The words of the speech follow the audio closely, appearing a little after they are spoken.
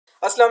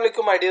Assalamu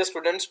alaikum, my dear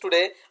students.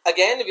 Today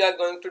again we are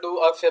going to do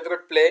our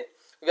favorite play.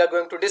 We are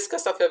going to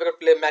discuss our favorite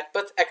play,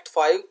 Macbeth Act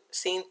 5,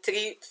 Scene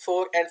 3,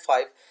 4 and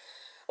 5.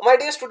 My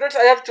dear students,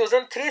 I have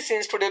chosen 3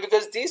 scenes today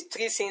because these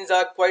 3 scenes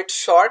are quite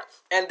short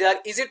and they are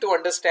easy to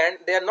understand.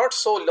 They are not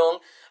so long.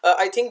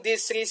 I think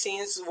these 3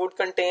 scenes would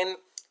contain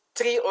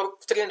 3 or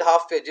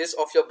 3.5 pages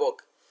of your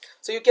book.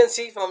 So you can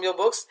see from your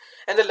books,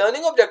 and the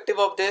learning objective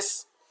of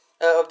this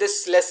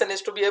lesson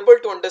is to be able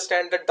to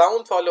understand the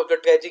downfall of the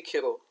tragic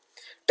hero.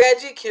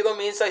 Tragic hero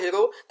means a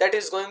hero that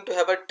is going to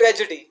have a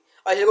tragedy,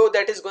 a hero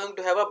that is going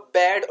to have a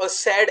bad or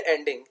sad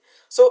ending.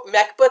 So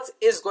Macbeth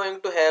is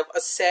going to have a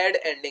sad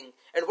ending.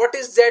 And what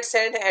is that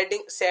sad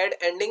ending? Sad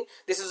ending.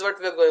 This is what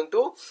we are going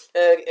to.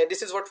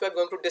 This is what we are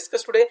going to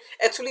discuss today.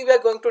 Actually, we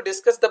are going to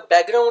discuss the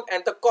background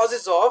and the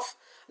causes of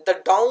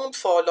the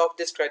downfall of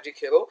this tragic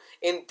hero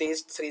in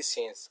these 3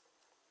 scenes.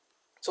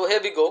 So here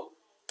we go.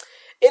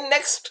 In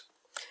next,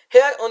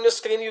 here on your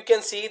screen you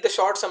can see the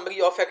short summary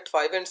of Act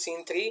 5 and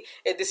Scene 3.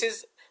 This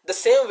is the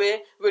same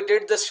way we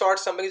did the short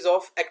summaries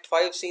of Act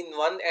 5 Scene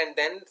 1 and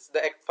then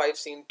the Act 5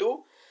 Scene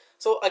 2.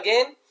 So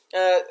again,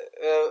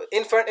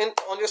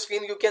 on your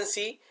screen you can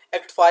see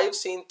Act 5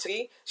 Scene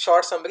 3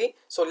 short summary.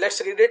 So let's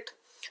read it.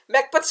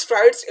 Macbeth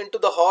strides into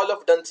the hall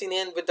of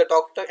Dunsinane with the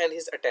doctor and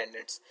his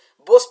attendants,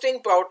 boasting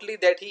proudly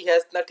that he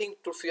has nothing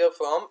to fear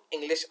from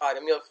English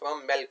army or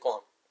from Malcolm.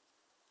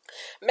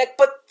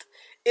 Macbeth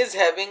is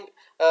having,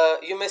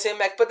 you may say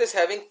Macbeth is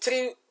having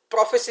 3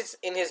 prophecies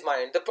in his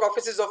mind, the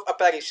prophecies of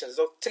apparitions,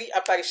 so 3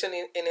 apparitions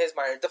in his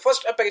mind. The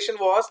first apparition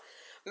was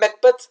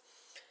Macbeth.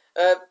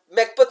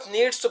 Macbeth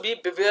needs to be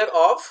beware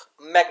of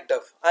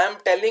Macduff. I am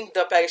telling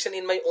the apparition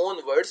in my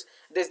own words.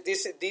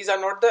 These are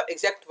not the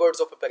exact words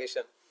of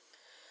apparition.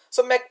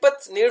 So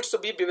Macbeth needs to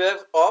be beware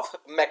of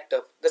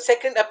Macduff. The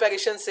second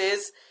apparition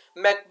says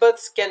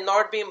Macbeth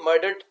cannot be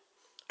murdered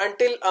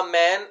until a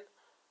man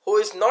who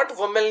is not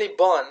womanly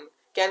born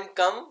can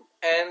come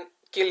and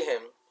kill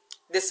him.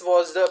 This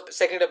was the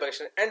second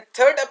apparition. And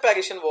third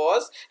apparition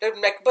was that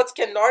Macbeth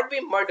cannot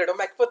be murdered or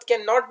Macbeth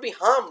cannot be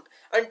harmed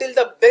until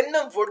the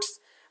Birnam Woods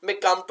may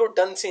come to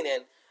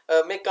Dunsinane,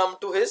 may come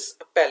to his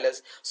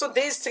palace. So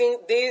these three,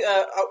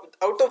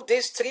 out of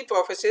these 3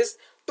 prophecies,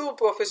 2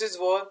 prophecies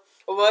were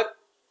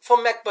for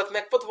Macbeth.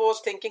 Macbeth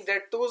was thinking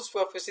that 2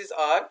 prophecies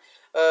are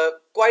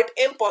quite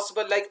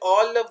impossible, like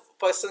all the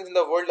persons in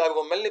the world are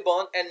womanly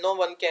born and no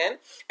one can.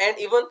 And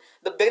even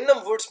the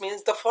Birnam Woods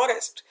means the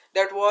forest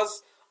that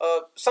was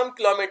some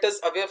kilometers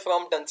away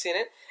from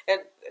Dunsinane,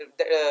 and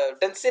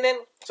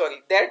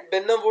that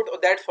Birnam Wood or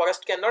that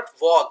forest cannot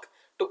walk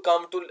to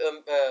come to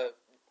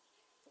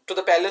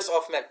the palace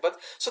of Macbeth.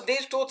 So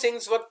these 2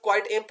 things were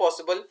quite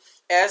impossible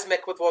as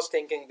Macbeth was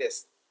thinking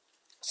this.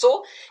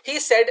 So he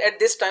said at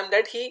this time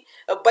that he,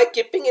 by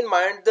keeping in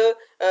mind the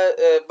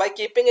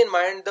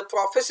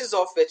prophecies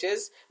of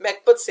witches,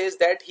 Macbeth says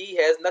that he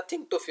has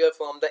nothing to fear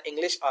from the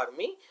English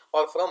army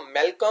or from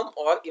Malcolm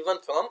or even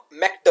from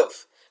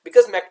Macduff,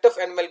 because Macduff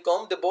and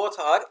Malcolm, they both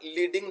are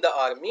leading the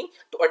army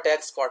to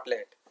attack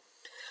Scotland.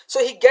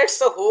 So he gets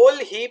a whole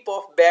heap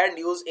of bad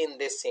news in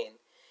this scene.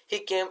 He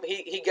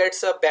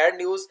gets a bad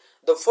news.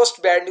 The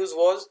first bad news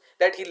was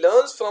that he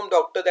learns from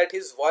doctor that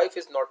his wife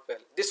is not well.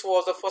 This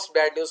was the first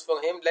bad news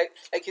for him, like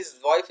his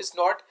wife is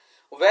not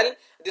well.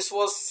 This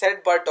was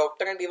said by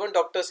doctor, and even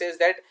doctor says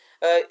that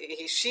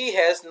she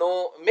has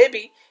no,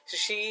 maybe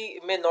she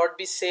may not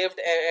be saved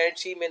and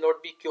she may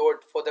not be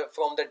cured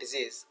from the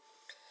disease.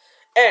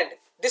 And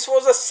this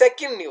was the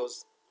second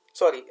news.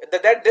 Sorry,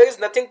 that there is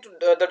nothing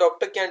the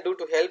doctor can do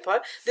to help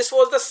her. This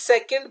was the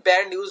second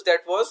bad news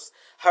that was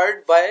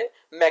heard by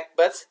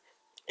Macbeth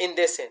in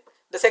this scene.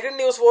 The second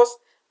news was,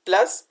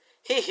 plus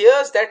he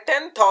hears that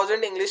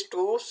 10,000 English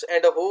troops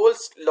and a whole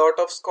lot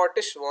of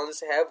Scottish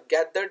ones have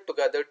gathered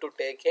together to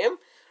take him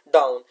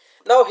down.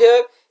 Now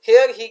here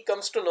he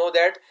comes to know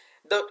that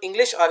the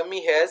English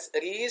army has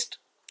reached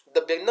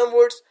the Birnam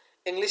Woods.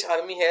 English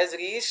army has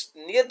reached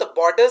near the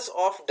borders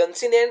of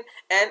Dunsinane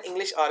and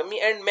English army,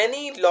 and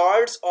many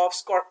lords of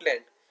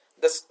Scotland,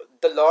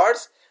 the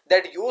lords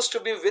that used to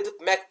be with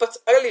Macbeth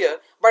earlier,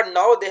 but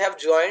now they have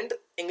joined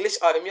English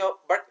army,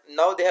 but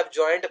now they have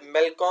joined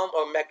Malcolm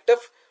or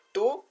Macduff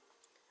to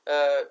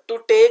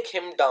take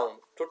him down,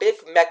 to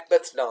take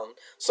Macbeth down.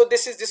 So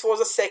this was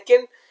the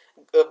second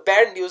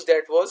bad news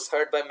that was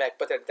heard by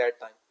Macbeth at that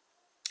time.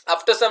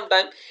 After some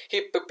time, he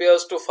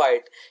prepares to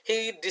fight.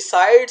 He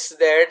decides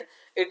that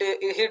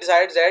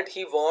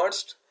he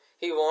wants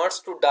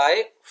to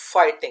die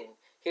fighting.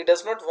 He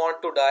does not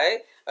want to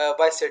die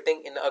by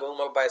sitting in a room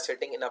or by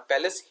sitting in a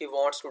palace. He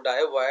wants to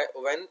die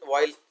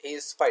while he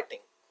is fighting.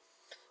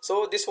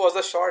 So this was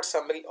a short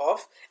summary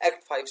of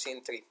Act 5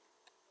 Scene 3.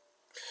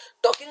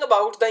 Talking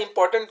about the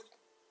important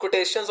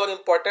quotations or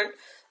important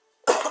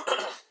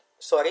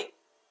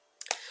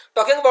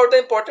talking about the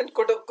important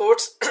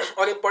quotes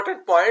or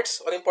important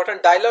points or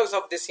important dialogues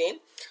of this scene.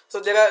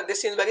 So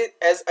this scene,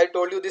 as I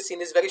told you, this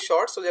scene is very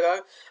short. So there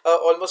are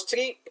almost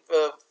 3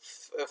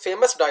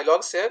 famous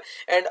dialogues here,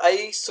 and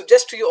I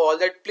suggest to you all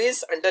that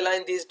please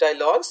underline these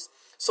dialogues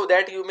so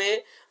that you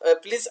may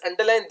please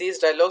underline these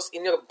dialogues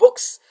in your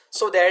books,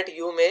 so that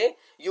you may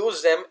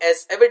use them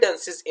as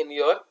evidences in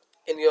your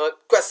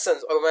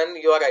questions, or when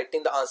you are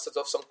writing the answers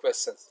of some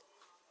questions.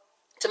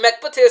 So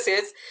Macbeth here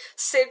says,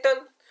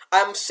 Satan,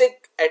 I am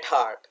sick at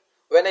heart.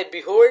 When I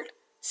behold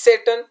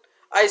Satan,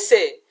 I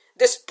say,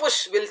 this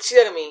push will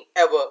cheer me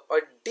ever,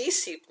 or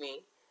deceit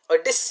me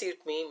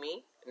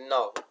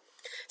now.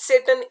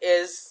 Satan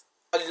is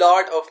a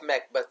lord of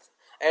Macbeth,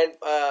 and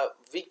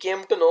we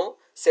came to know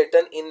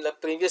Satan in the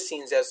previous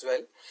scenes as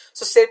well.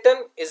 So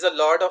Satan is the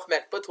lord of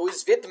Macbeth, who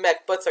is with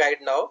Macbeth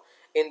right now.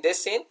 In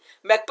this scene,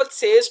 Macbeth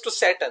says to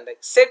Satan, like,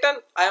 Satan,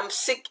 I am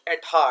sick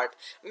at heart.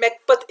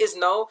 Macbeth is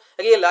now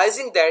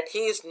realizing that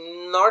he is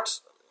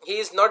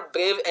not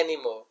brave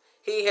anymore.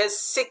 He is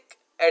sick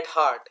at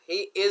heart.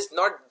 He is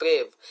not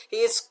brave. He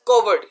is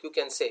coward, you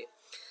can say.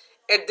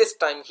 At this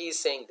time he is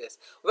saying this.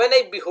 When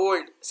I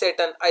behold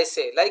Satan, I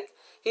say, like,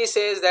 he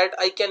says that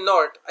I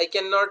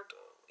cannot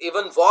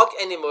even walk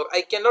anymore.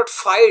 I cannot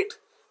fight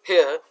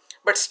here,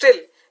 but still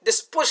this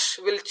push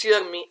will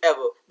cheer me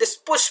ever. This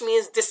push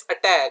means this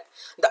attack,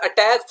 the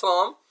attack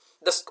from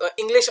the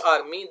English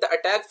army, the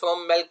attack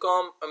from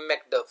Malcolm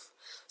Macduff.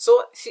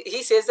 So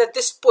he says that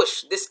this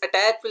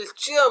attack will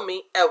cheer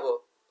me ever.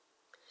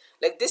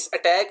 Like, this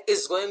attack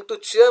is going to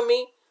cheer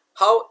me.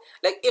 How?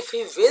 Like, if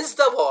he wins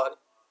the war,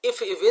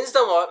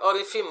 or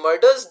if he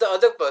murders the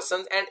other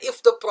person, and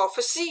if the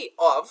prophecy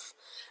of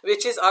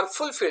which is are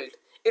fulfilled,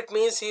 it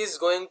means he is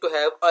going to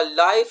have a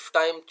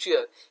lifetime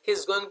cheer. He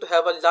is going to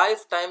have a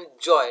lifetime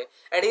joy,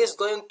 and he is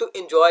going to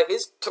enjoy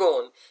his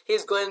throne. He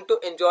is going to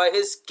enjoy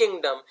his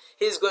kingdom.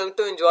 He is going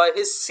to enjoy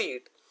his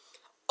seat.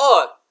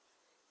 Or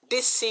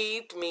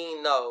deceit me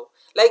now.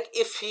 Like,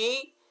 if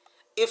he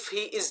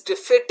is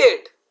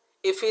defeated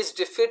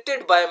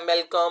by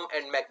Malcolm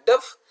and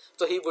Macduff,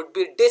 so he would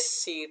be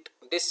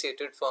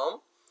disseated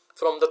from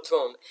the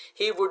throne.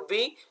 He would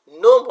be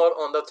no more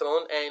on the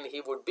throne, and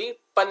he would be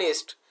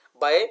punished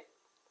by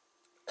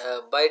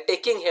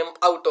taking him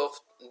out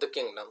of the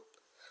kingdom.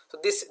 So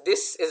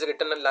this is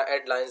written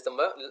at lines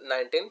number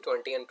 19,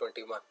 20 and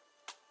 21.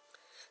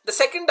 The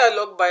second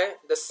dialogue by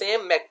the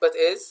same Macbeth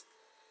is,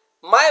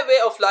 my way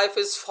of life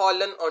is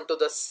fallen onto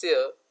the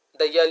sere,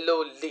 the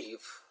yellow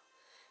leaf.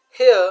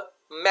 Here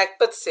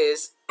Macbeth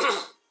says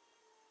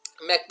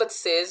Macbeth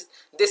says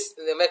this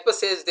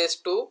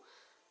to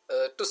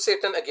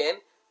Satan again.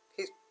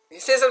 He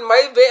says that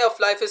my way of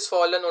life is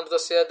fallen onto the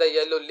sere, the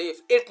yellow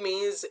leaf. It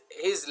means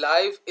his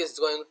life is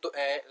going to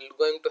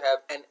have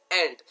an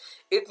end.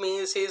 It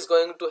means his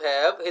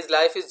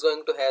life is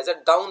going to have a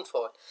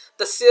downfall.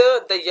 The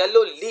sere, the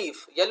yellow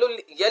leaf.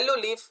 Yellow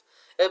leaf.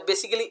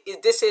 Basically,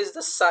 this is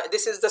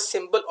the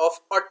symbol of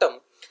autumn,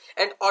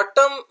 and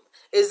autumn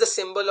is the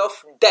symbol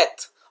of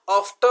death.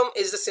 Autumn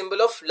is the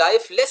symbol of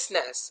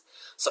lifelessness.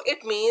 So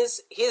it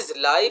means his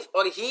life,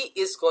 or he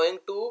is going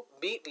to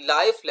be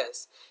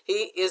lifeless.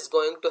 He is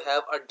going to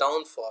have a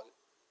downfall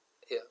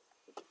here.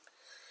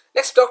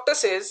 Next, doctor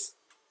says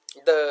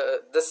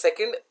the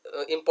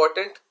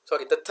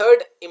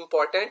third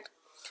important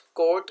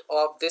quote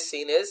of this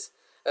scene is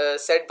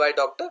said by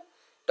doctor.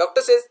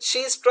 Doctor says, she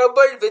is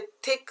troubled with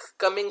thick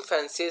coming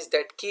fancies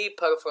that keep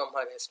her from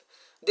her rest.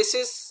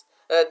 This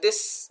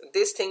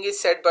thing is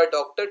said by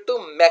doctor to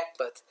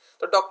Macbeth.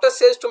 So doctor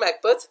says to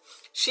Macbeth,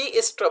 she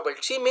is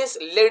troubled. She means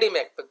Lady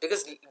Macbeth,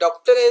 because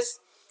doctor is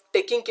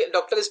taking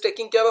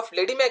care of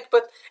Lady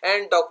Macbeth,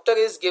 and doctor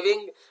is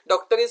giving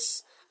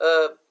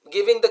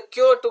the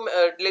cure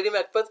to Lady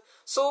Macbeth.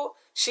 So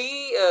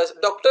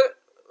doctor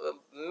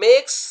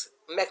makes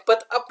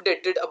Macbeth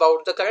updated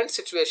about the current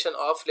situation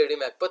of Lady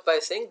Macbeth by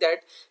saying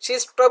that she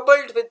is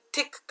troubled with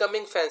thick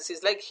coming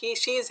fancies. Like,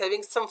 she is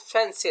having some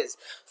fancies.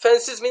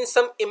 Fancies means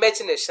some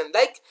imagination.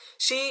 Like,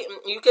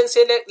 you can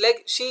say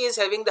like she is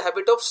having the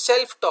habit of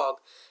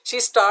self-talk. She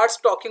starts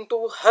talking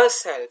to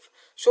herself.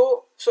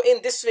 So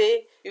in this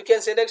way, you can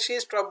say that she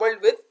is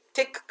troubled with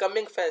thick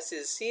coming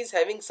fancies. She is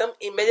having some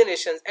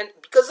imaginations, and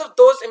because of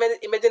those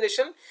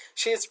imagination,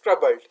 she is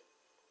troubled,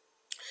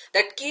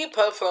 that keep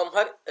her from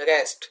her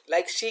rest.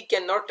 Like, she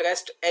cannot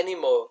rest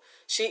anymore.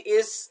 She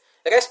is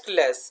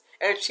restless,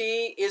 and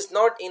she is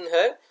not in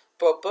her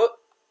proper,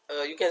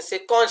 you can say,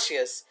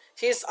 conscious.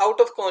 She is out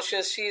of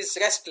conscious. She is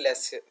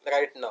restless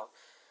right now.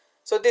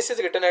 So this is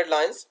written at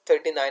lines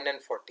 39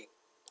 and 40.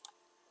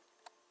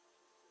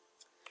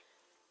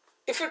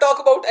 If you talk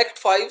about Act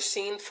 5,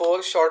 Scene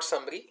 4, short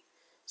summary.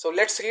 So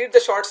let's read the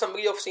short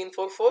summary of Scene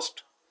 4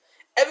 first.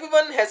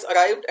 Everyone has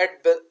arrived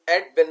at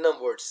Benham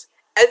Woods.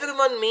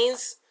 Everyone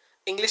means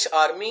English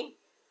army,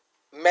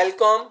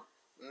 Malcolm,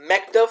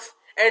 Macduff,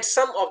 and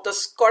some of the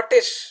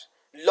Scottish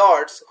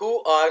lords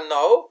who are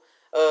now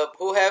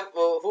who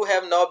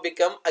have now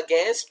become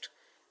against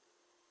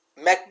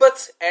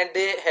Macbeth, and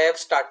they have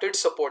started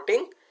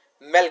supporting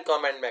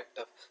Malcolm and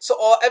Macduff.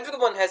 So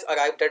everyone has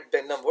arrived at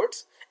Benham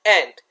Woods,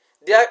 and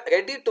they are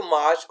ready to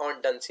march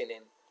on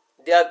Dunsinane.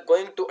 They are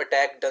going to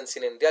attack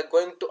Dunsinane. They are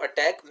going to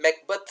attack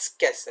Macbeth's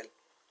castle.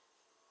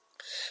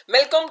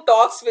 Malcolm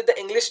talks with the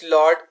English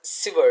Lord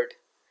Seward.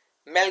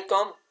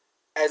 Malcolm,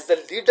 as the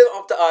leader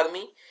of the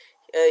army,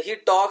 he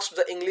talks to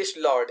the English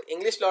Lord.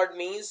 English Lord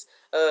means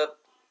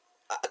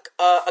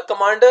a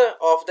commander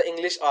of the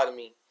English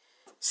army.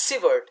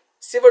 Seward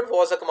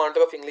was a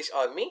commander of English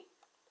army.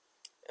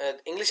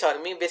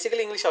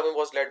 Basically English army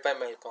was led by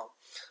Malcolm.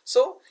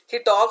 So he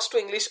talks to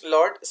English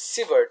Lord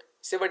Seward.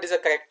 Seward is a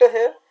character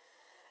here,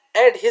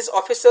 and his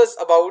officers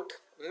about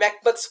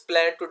Macbeth's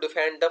plan to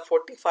defend the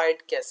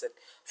fortified castle.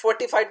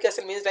 Fortified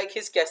castle means like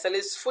his castle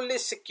is fully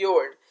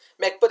secured.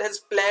 Macbeth has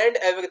planned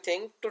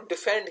everything to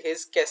defend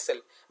his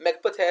castle.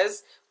 Macbeth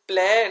has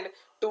planned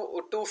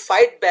to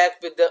fight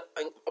back with the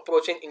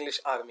approaching English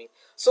army.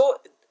 So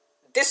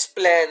the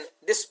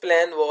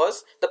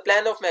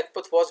plan of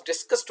Macbeth was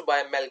discussed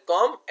by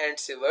Malcolm and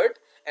Seward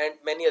and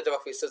many other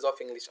officers of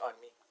English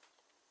army.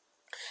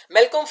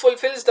 Malcolm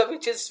fulfills the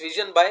witch's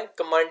vision by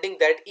commanding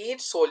that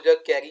each soldier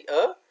carry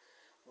a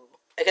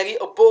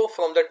bow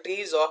from the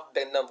trees of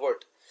Birnam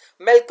Wood.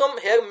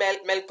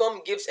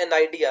 Malcolm gives an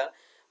idea.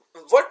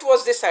 What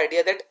was this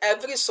idea? That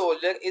every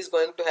soldier is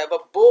going to have a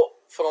bow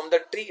from the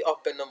tree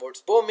of Birnam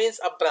Woods. Bow means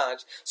a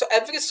branch. So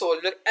every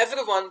soldier,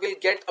 everyone will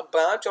get a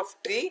branch of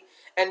tree,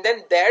 and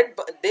then that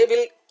they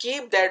will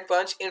keep that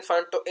branch in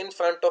front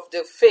of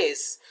their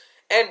face,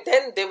 and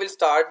then they will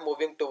start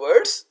moving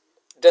towards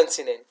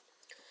Dunsinane,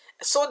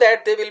 so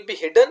that they will be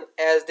hidden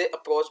as they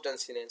approach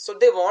Dunsinane. So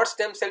they want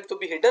themselves to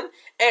be hidden,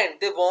 and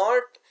they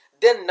want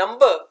their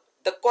number,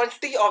 the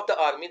quantity of the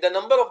army, the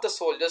number of the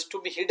soldiers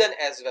to be hidden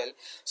as well.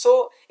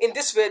 So in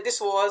this way, this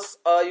was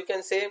you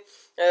can say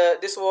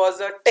this was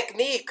a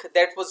technique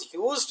that was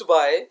used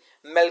by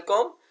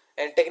Malcolm.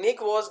 And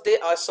technique was they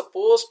are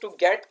supposed to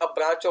get a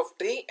branch of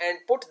tree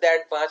and put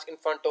that branch in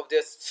front of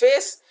their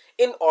face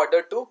in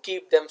order to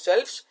keep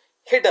themselves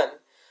hidden.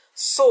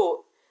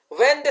 So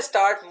when they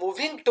start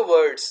moving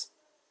towards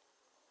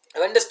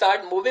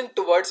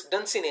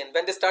Dunsinane,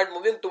 when they start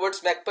moving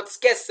towards Macbeth's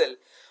castle,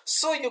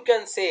 so you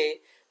can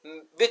say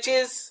which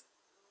is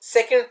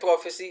second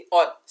prophecy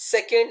or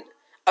second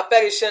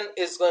apparition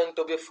is going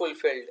to be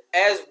fulfilled,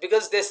 as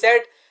because they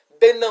said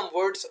Birnam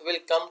Woods will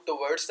come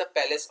towards the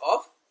palace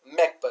of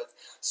Macbeth.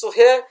 So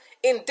here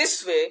in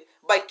this way,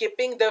 by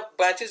keeping the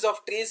branches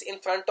of trees in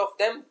front of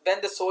them when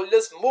the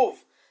soldiers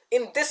move,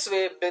 in this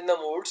way Birnam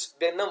Woods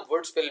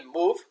will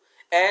move,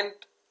 and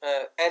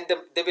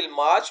they will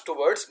march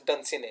towards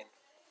Dunsinane,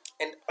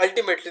 and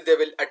ultimately they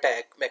will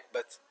attack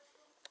Macbeth.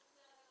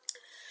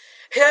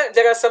 Here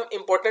there are some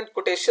important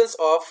quotations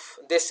of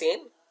this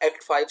scene,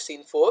 Act 5,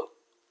 Scene 4.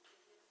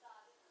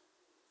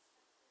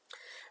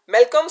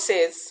 Malcolm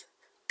says,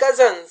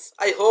 "Cousins,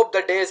 I hope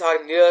the days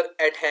are near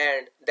at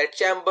hand that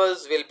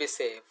Chambers will be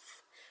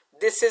safe."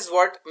 This is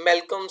what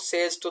Malcolm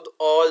says to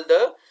all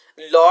the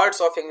lords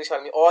of English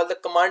army, all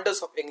the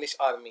commanders of English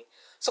army.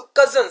 So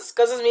cousins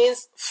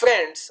means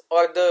friends,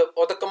 or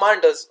the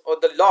commanders or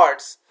the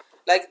lords,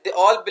 like they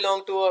all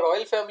belong to a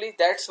royal family.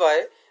 That's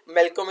why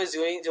Malcolm is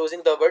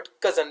using the word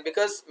cousin,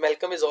 because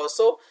Malcolm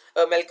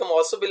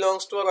also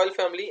belongs to a royal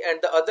family,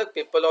 and the other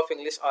people of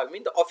English army,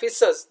 the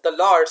officers, the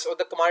lords or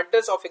the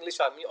commanders of English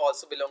army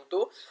also belong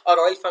to a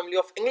royal family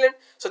of England.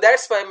 So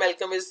that's why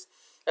Malcolm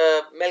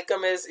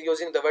is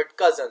using the word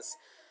cousins.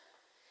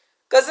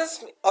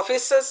 Cousins,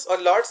 officers or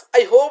lords,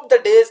 I hope the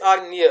days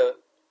are near.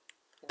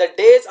 The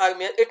days are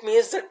near. It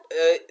means that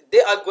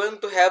they are going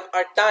to have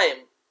a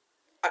time.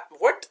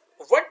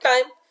 What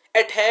time?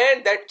 At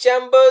hand that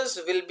Chambers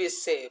will be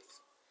safe.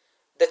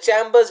 The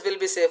Chambers will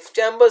be safe.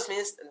 Chambers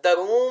means the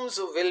rooms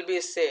will be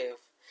safe.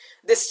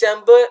 This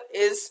chamber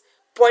is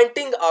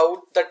pointing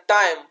out the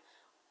time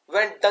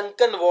when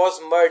Duncan was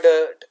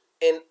murdered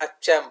in a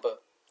chamber.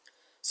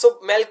 So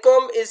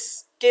Malcolm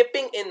is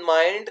keeping in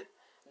mind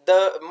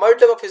the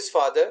murder of his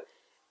father,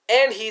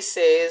 and he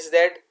says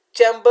that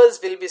Chambers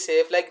will be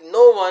safe, like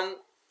no one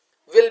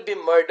will be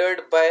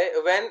murdered by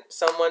when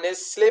someone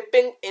is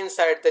sleeping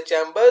inside the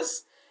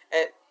chambers,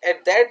 and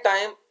at that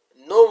time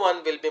no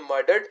one will be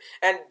murdered,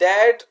 and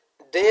that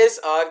days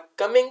are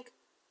coming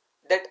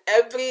that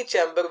every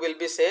chamber will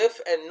be safe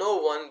and no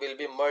one will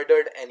be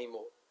murdered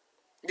anymore.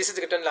 This is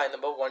written line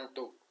number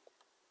 1-2.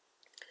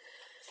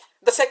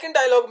 The second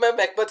dialogue by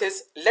Macbeth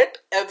is, "Let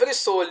every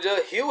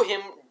soldier hew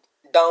him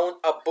down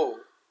a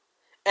bow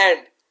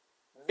and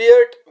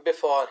bear it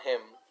before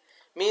him."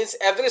 Means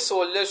every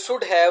soldier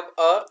should have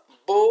a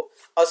bow,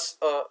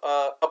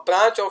 a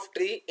branch of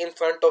tree in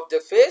front of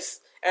their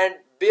face,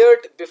 and bear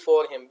it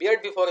before him. Bear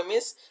it before him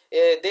means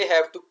they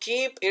have to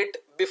keep it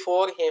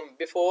before him.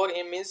 Before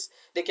him means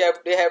they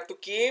have to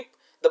keep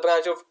the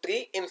branch of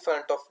tree in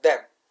front of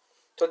them.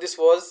 So this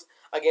was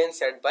again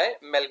said by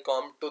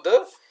Malcolm to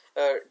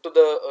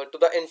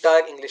the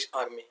entire English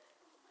army.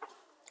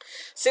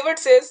 Seward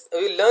says,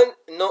 "We learn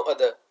no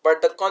other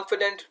but the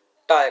confident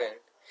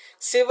tyrant."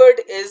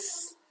 Seward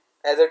is,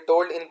 as I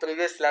told in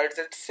previous slides,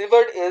 that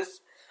Seward is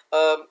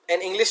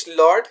an English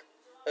lord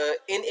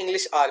in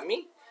English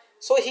army.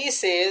 So he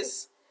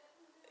says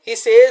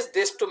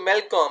this to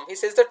Malcolm. He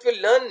says that we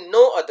learn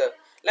no other,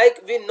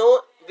 like we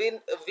know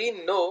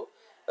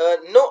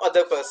no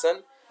other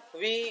person.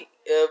 We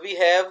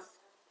have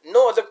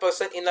no other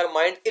person in our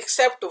mind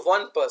except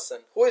one person.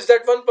 Who is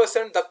that one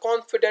person? The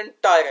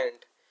confident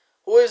tyrant.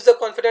 Who is the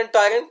confident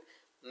tyrant?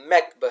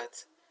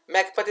 Macbeth.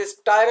 Macbeth is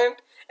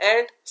tyrant,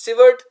 and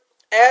Seward,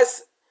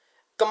 as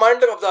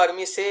commander of the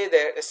army, says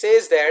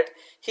that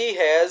he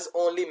has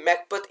only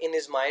Macbeth in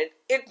his mind.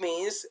 It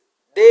means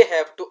they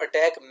have to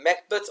attack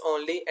Macbeth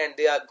only, and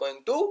they are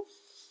going to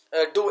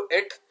do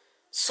it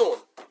soon.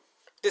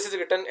 This is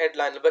written at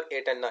line number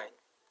 8 and 9.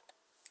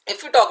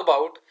 If we talk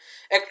about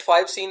Act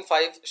 5, Scene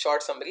 5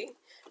 short summary,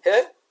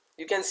 here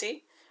you can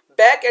see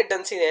back at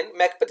Dunsinane,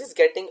 Macbeth is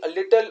getting a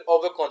little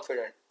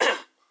overconfident.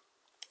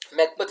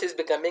 Macbeth is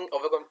becoming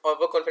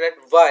overconfident.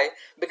 Why?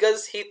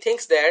 Because he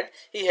thinks that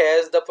he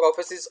has the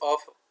prophecies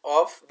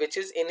of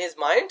witches in his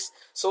minds.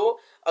 So,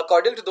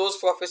 according to those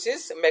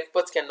prophecies,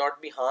 Macbeth cannot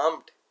be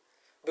harmed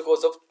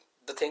because of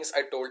the things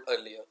I told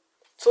earlier.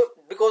 So,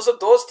 because of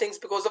those things,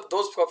 because of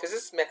those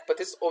prophecies,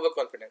 Macbeth is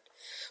overconfident.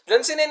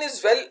 Dunsinane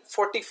is well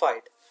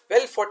fortified.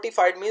 Well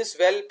fortified means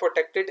well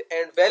protected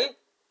and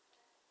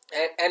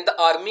and the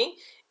army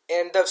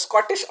and the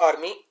Scottish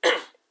army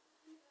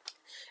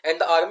and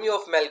the army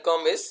of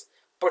Malcolm is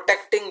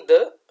protecting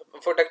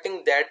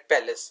that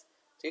palace.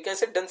 So you can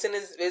say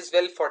Dunsinane is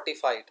well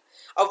fortified.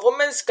 A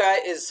woman's cry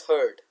is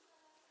heard.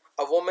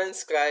 A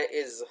woman's cry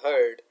is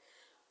heard.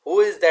 Who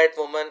is that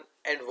woman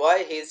and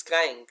why he is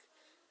crying?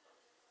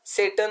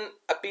 Satan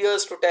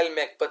appears to tell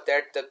Macbeth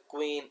that the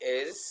queen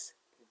is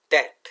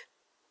dead.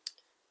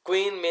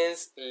 Queen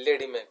means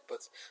Lady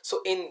Macbeth.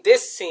 So in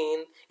this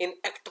scene, in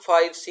Act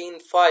 5, Scene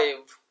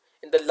 5,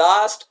 in the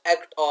last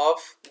act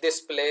of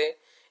this play,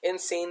 in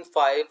Scene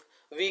 5,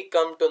 we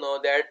come to know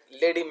that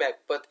Lady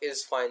Macbeth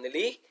is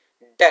finally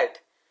dead.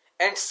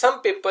 And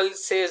some people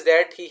says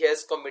that he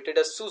has committed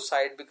a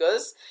suicide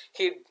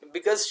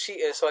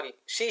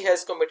she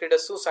has committed a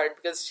suicide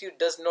because she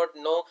does not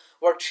know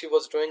what she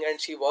was doing,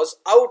 and she was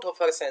out of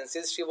her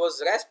senses. She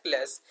was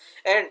restless,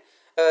 and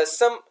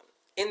some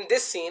in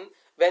this scene,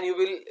 when you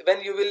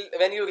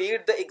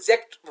read the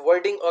exact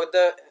wording or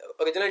the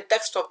original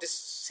text of this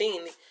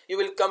scene, you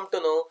will come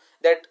to know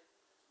that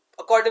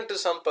according to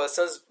some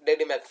persons,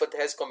 Lady Macbeth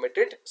has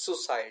committed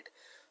suicide.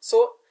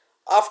 So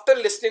after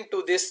listening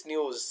to this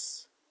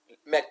news,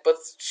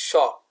 Macbeth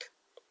shocked.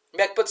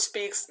 Macbeth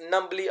speaks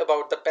numbly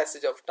about the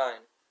passage of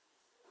time.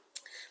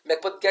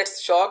 Macbeth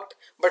gets shocked,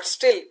 but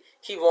still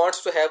he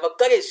wants to have a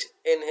courage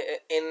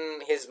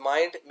in his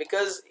mind,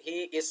 because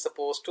he is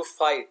supposed to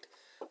fight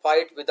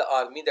with the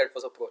army that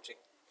was approaching.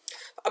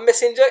 A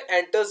messenger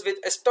enters with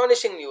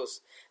astonishing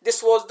news.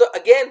 This was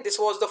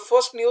the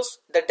first news.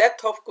 The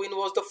death of Queen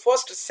was the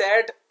first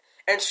sad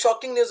and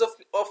shocking news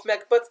of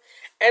Macbeth,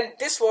 and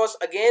this was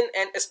again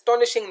an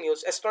astonishing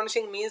news.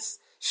 Astonishing means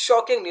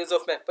shocking news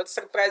of Macbeth,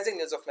 surprising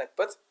news of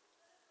Macbeth,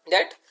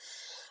 that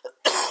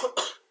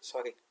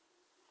sorry,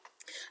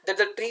 that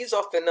the trees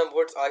of Venom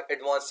Woods are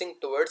advancing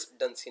towards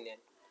Dunsinane.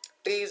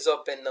 Trees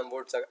of Venom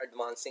Woods are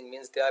advancing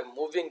means they are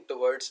moving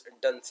towards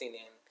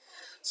Dunsinane.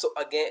 So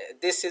again,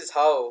 this is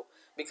how,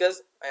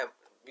 because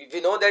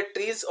we know that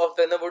trees of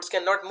Venom Woods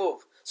cannot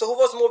move. So who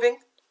was moving?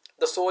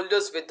 The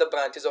soldiers with the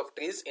branches of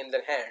trees in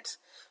their hands.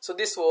 So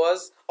this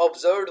was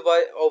observed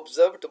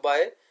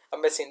by a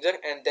messenger,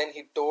 and then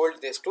he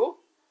told this to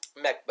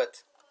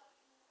Macbeth.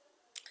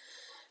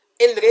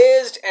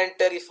 Enraged and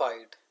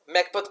terrified,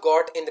 Macbeth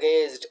got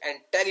enraged and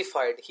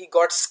terrified. He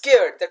got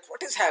scared that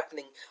what is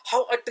happening?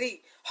 How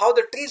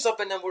the trees of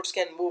Venom Woods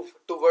can move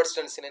towards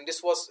Dunsinane. And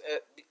this was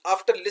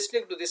after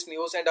listening to this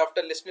news and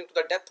after listening to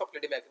the death of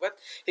Lady Macbeth,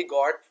 he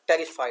got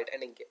terrified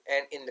and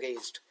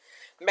enraged.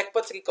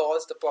 Macbeth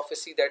recalls the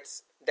prophecy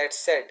that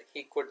said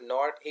he could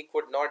not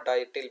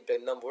die till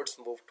Venom Woods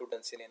moved to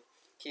Dunsinane.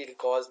 He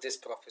recalls this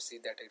prophecy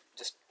that I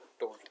just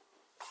told.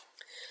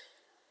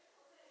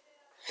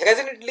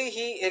 Resignedly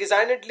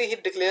he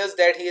declares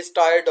that he is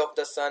tired of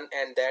the sun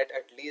and that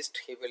at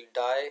least he will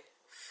die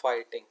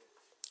fighting.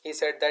 He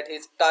said that he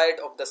is tired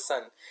of the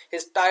sun. He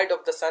is tired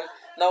of the sun.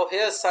 Now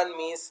here sun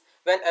means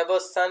whenever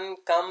sun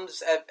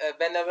comes,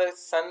 whenever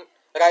sun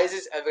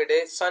rises every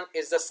day, sun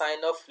is the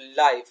sign of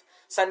life.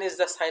 Sun is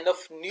the sign of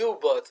new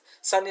birth.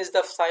 Sun is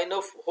the sign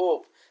of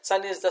hope.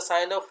 Sun is the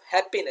sign of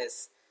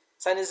happiness.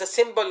 Sun is a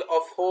symbol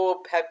of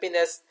hope,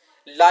 happiness,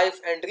 life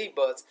and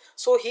rebirth.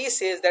 So he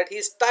says that he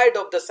is tired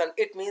of the sun.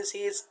 It means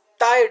he is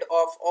tired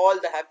of all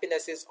the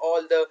happinesses,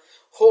 all the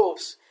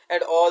hopes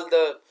and all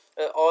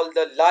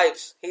the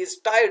lives. He is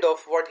tired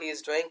of what he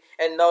is doing,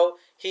 and now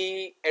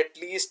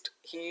at least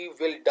he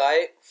will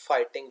die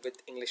fighting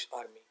with English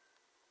army.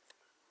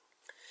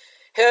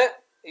 Here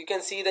you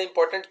can see the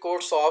important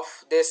quotes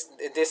of this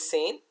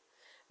scene.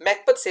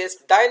 Macbeth says,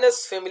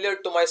 "Diners familiar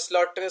to my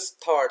slaughterous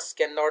thoughts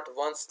cannot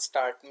once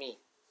start me."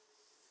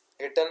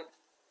 Written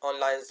on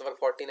lines number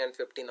 14 and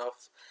 15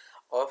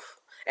 of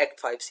Act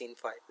 5, Scene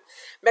 5.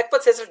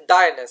 Macbeth says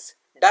direness.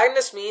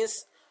 Direness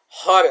means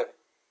horror.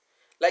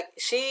 Like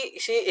he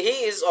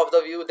is of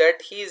the view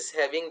that he is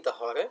having the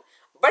horror,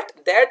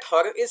 but that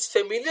horror is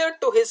familiar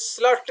to his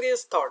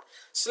slaughterous thought.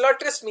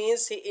 Slaughterous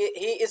means he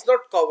is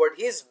not coward,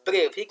 he is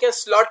brave. He can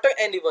slaughter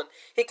anyone,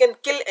 he can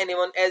kill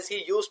anyone as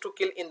he used to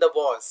kill in the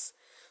wars.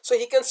 so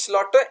he can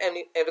slaughter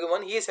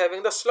everyone. He is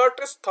having the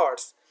slaughterous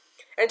thoughts,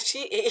 and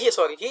he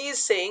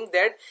is saying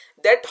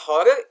that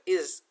horror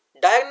is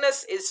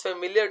direness is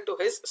familiar to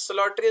his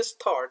slaughterous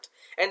thought,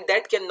 and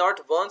that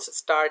cannot once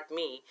start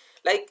me.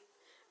 Like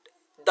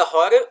the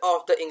horror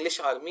of the English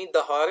army,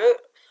 the horror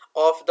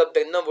of the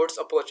Birnam Woods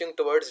approaching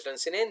towards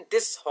Dunsinane,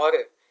 this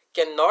horror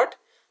cannot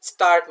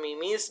start me,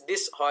 means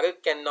this horror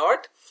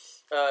cannot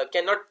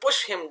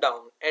push him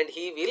down, and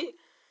he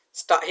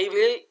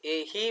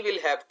will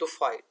have to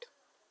fight.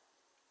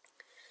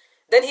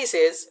 Then he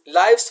says,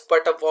 life's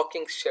but a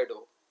walking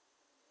shadow,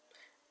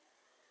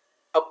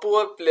 a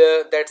poor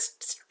player that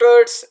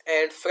struts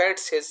and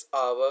frets his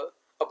hour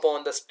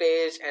upon the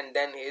stage, and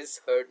then he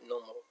is heard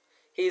no more.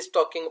 He is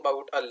talking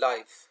about a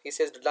life. He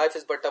says life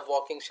is but a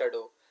walking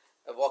shadow.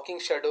 A walking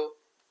shadow.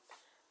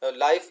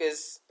 Life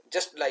is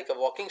just like a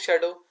walking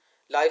shadow.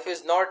 Life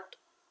is not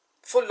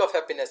full of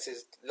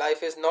happinesses.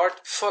 Life is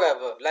not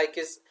forever. Life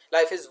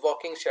is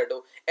walking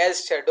shadow.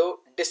 As shadow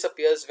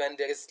disappears when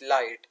there is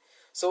light.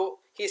 So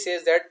he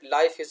says that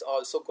life is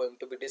also going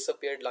to be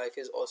disappeared. Life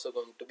is also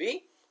going to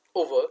be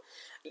over.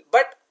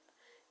 But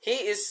he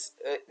is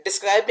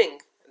describing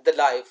the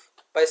life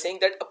by saying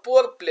that a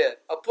poor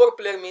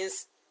player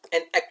means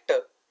an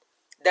actor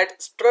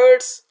that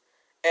struts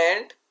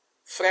and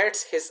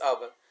frets his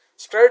hour.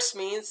 Struts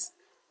means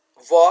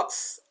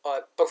walks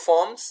or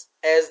performs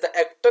as the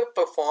actor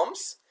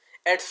performs,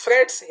 and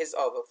frets his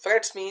hour.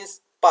 Frets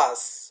means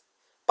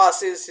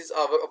passes his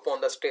hour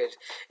upon the stage.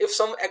 If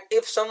some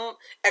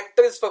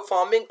actor is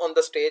performing on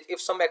the stage,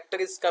 if some actor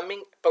is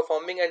coming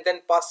performing and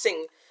then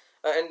passing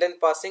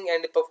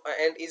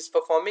and is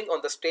performing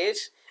on the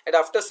stage, and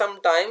after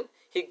some time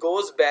he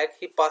goes back,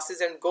 he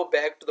passes and go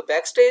back to the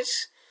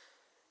backstage.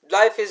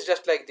 Life is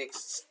just like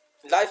this.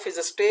 Life is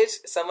a stage.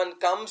 Someone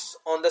comes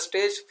on the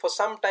stage for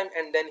some time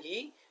and then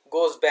he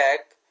goes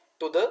back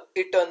to the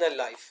eternal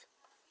life,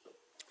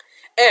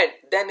 and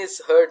then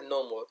is heard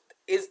no more.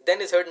 Then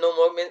is heard no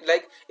more means,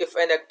 like, if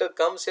an actor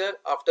comes here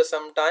after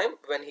some time,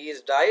 when he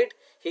is died,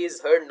 he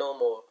is heard no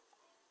more.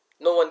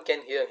 No one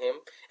can hear him,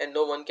 and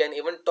no one can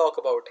even talk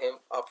about him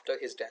after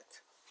his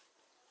death.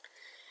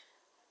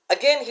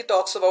 Again, he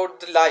talks about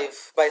the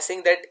life by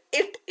saying that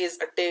it is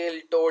a tale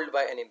told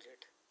by an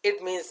idiot.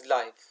 It means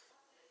life.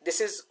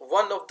 This is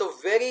one of the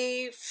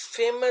very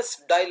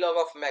famous dialogue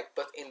of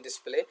Macbeth in this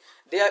play.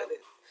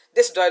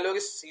 This dialogue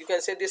is, you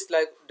can say,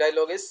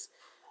 dialogue is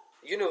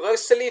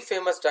universally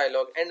famous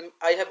dialogue, and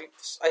I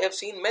have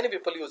seen many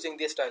people using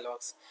these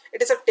dialogues.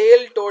 It is a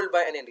tale told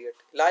by an idiot.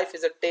 Life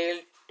is a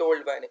tale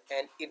told by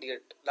an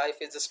idiot. Life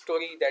is a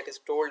story that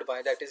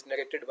is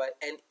narrated by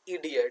an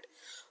idiot,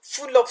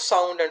 full of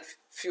sound and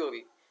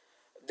fury.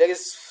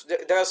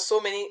 There are so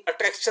many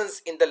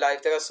attractions in the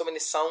life. There are so many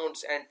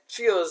sounds and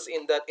fears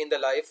in the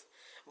life,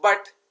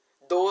 but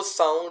those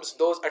sounds,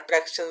 those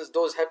attractions,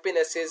 those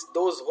happinesses,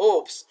 those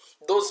hopes,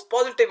 those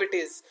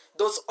positivities,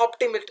 those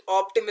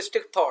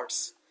optimistic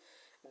thoughts,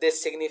 they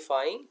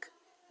signifying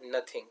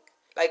nothing.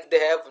 Like, they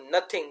have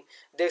nothing.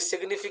 Their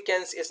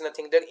significance is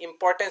nothing. Their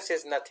importance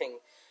is nothing.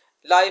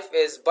 Life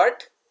is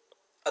but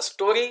a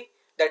story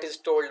that is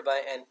told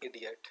by an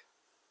idiot.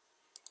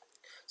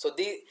 So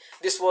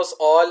this was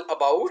all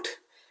about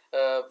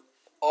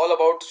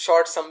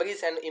short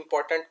summaries and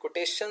important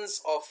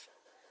quotations of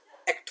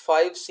Act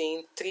 5,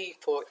 Scene 3,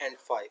 4 and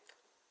 5.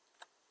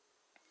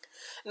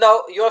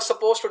 Now you are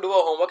supposed to do a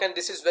homework, and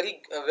this is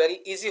very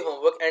easy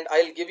homework, and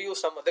I'll give you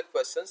some other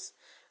questions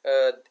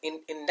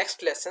in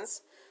next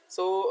lessons.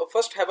 So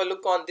first have a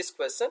look on this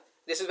question.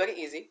 This is very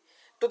easy.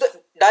 To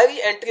the diary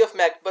entry of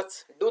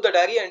Macbeth, do the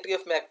diary entry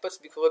of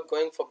Macbeth before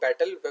going for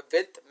battle with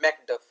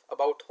Macduff,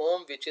 about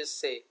whom which is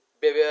say,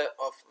 beware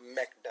of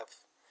Macduff.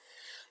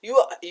 You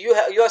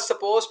are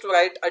supposed to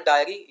write a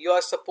diary. You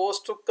are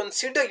supposed to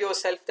consider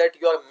yourself that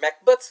you are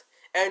Macbeth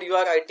and you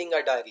are writing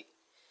a diary.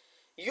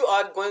 You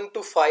are going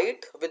to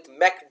fight with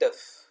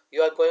Macduff.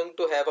 You are going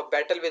to have a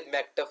battle with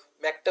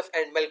Macduff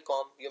and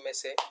Malcolm, you may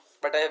say,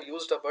 but I have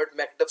used the word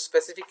Macduff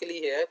specifically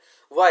here.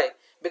 Why?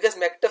 Because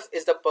Macduff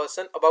is the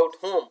person about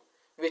whom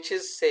which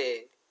is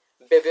say,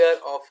 beware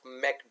of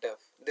Macduff.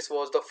 This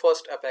was the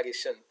first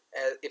apparition,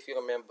 if you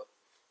remember.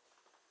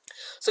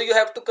 So you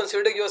have to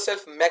consider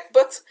yourself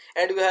Macbeth,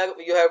 and you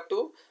have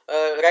to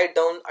write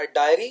down a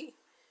diary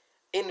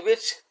in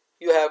which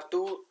you have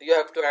to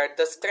write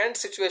the current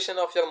situation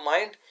of your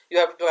mind. You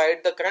have to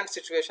write the current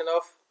situation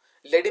of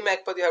Lady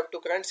Macbeth. You have to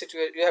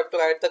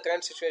write the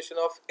current situation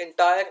of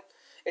entire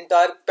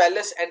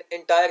palace and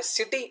entire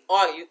city,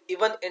 or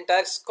even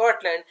entire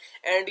Scotland,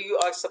 and you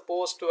are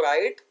supposed to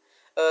write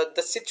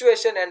the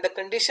situation and the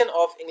condition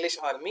of English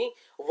army,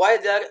 why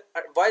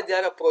they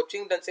are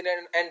approaching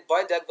Dunsinane and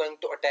why they are going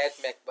to attack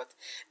Macbeth.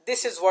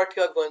 This is what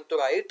you are going to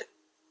write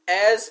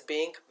as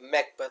being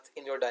Macbeth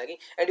in your diary,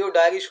 and your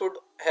diary should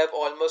have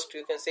almost,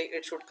 you can say,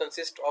 it should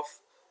consist of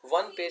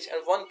one page,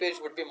 and one page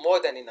would be more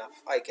than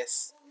enough, I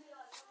guess.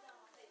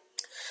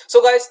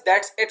 So guys,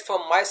 that's it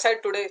from my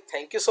side today.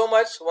 Thank you so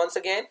much once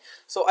again.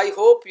 So I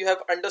hope you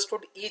have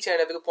understood each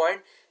and every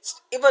point.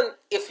 Even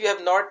if you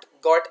have not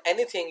got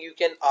anything, you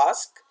can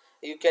ask.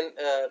 you can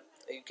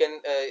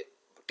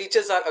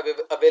teachers are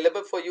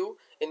available for you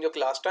in your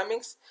class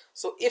timings.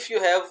 So if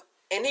you have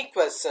any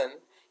question,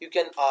 you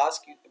can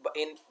ask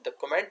in the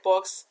comment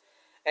box.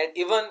 And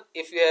even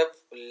if you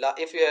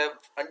have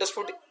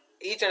understood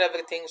each and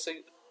everything, so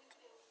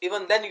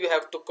even then you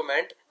have to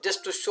comment,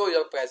 just to show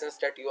your presence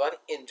that you are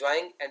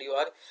enjoying and you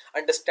are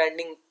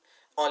understanding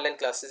online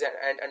classes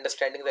and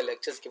understanding the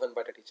lectures given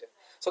by the teacher.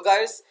 So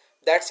guys,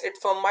 that's it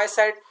from my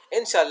side.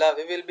 Inshallah,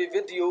 we will be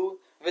with you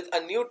with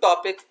a new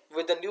topic,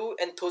 with a new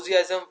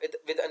enthusiasm,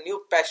 with a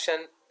new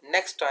passion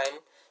next time.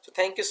 So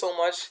thank you so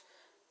much.